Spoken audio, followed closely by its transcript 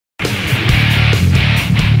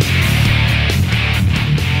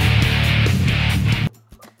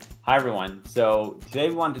Hi, everyone. So today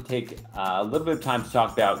we wanted to take a little bit of time to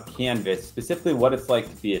talk about Canvas, specifically what it's like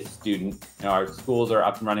to be a student. Our schools are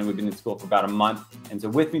up and running. We've been in school for about a month. And so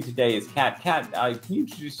with me today is Kat. Kat, can you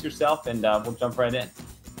introduce yourself and we'll jump right in.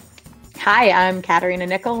 Hi, I'm Katharina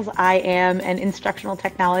Nichols. I am an instructional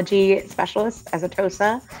technology specialist as a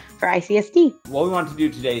TOSA for ICSD. What we want to do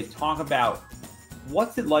today is talk about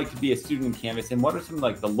what's it like to be a student in Canvas and what are some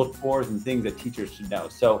like the look fors and things that teachers should know.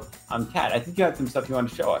 So Kat, I think you had some stuff you want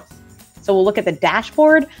to show us. So we'll look at the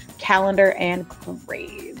dashboard, calendar, and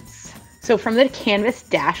grades. So from the Canvas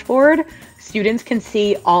dashboard, students can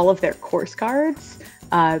see all of their course cards.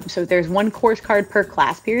 So there's one course card per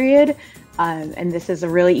class period. And this is a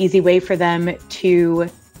really easy way for them to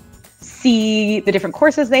see the different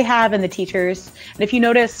courses they have and the teachers. And if you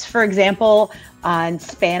notice, for example, on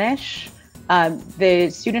Spanish,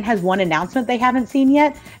 the student has one announcement they haven't seen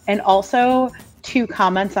yet, and also 2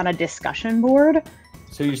 comments on a discussion board.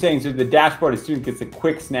 So you're saying, so the dashboard, a student gets a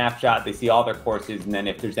quick snapshot, they see all their courses, and then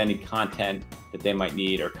if there's any content that they might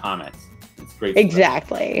need or comments, it's great.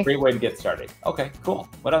 Exactly. Great way to get started. Okay, cool.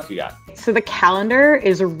 What else you got? So the calendar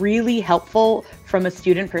is really helpful from a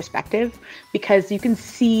student perspective because you can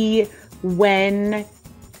see when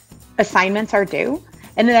assignments are due.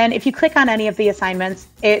 And then if you click on any of the assignments,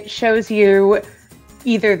 it shows you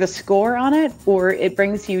either the score on it or it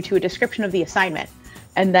brings you to a description of the assignment.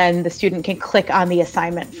 And then the student can click on the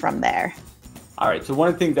assignment from there. All right, so one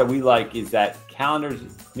of the things that we like is that calendars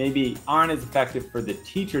maybe aren't as effective for the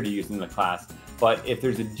teacher to use in the class, but if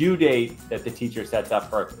there's a due date that the teacher sets up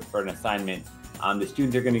for an assignment, the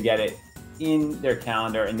students are going to get it in their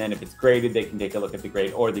calendar, and then if it's graded, they can take a look at the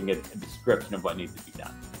grade or they can get a description of what needs to be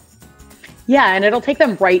done. Yeah, and it'll take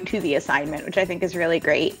them right to the assignment, which I think is really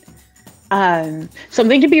great.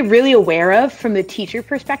 Something to be really aware of from the teacher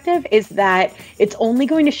perspective is that it's only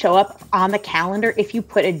going to show up on the calendar if you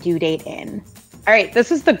put a due date in. All right, this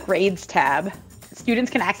is the grades tab. Students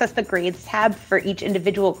can access the grades tab for each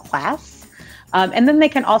individual class. And then they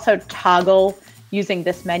can also toggle using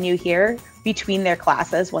this menu here between their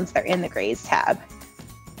classes once they're in the grades tab.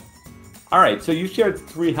 All right, so you shared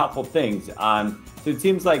 3 helpful things. So it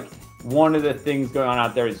seems like one of the things going on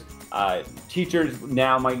out there is teachers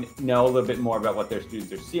now might know a little bit more about what their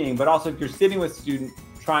students are seeing, but also if you're sitting with students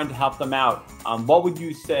trying to help them out, what would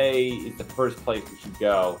you say is the first place we should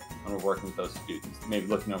go when we're working with those students? Maybe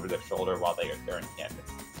looking over their shoulder while they're in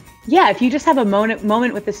Canvas. Yeah, if you just have a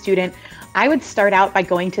moment with the student, I would start out by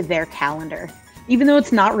going to their calendar. Even though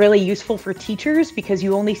it's not really useful for teachers because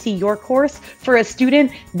you only see your course, for a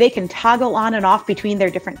student, they can toggle on and off between their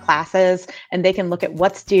different classes and they can look at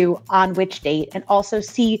what's due on which date and also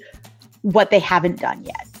see what they haven't done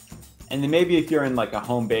yet. And then maybe if you're in like a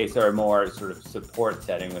home base or a more sort of support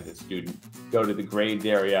setting with a student, go to the grades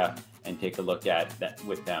area and take a look at that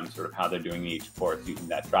with them, sort of how they're doing each course using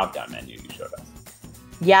that drop-down menu you showed us.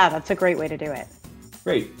 Yeah, that's a great way to do it.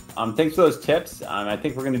 Great. Thanks for those tips. I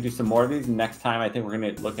think we're going to do some more of these. Next time, I think we're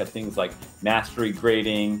going to look at things like mastery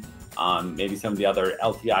grading, maybe some of the other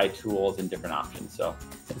LTI tools and different options. So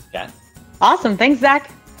thanks, Kat. Awesome. Thanks, Zach.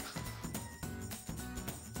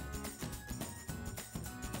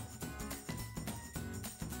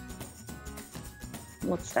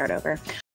 Let's start over.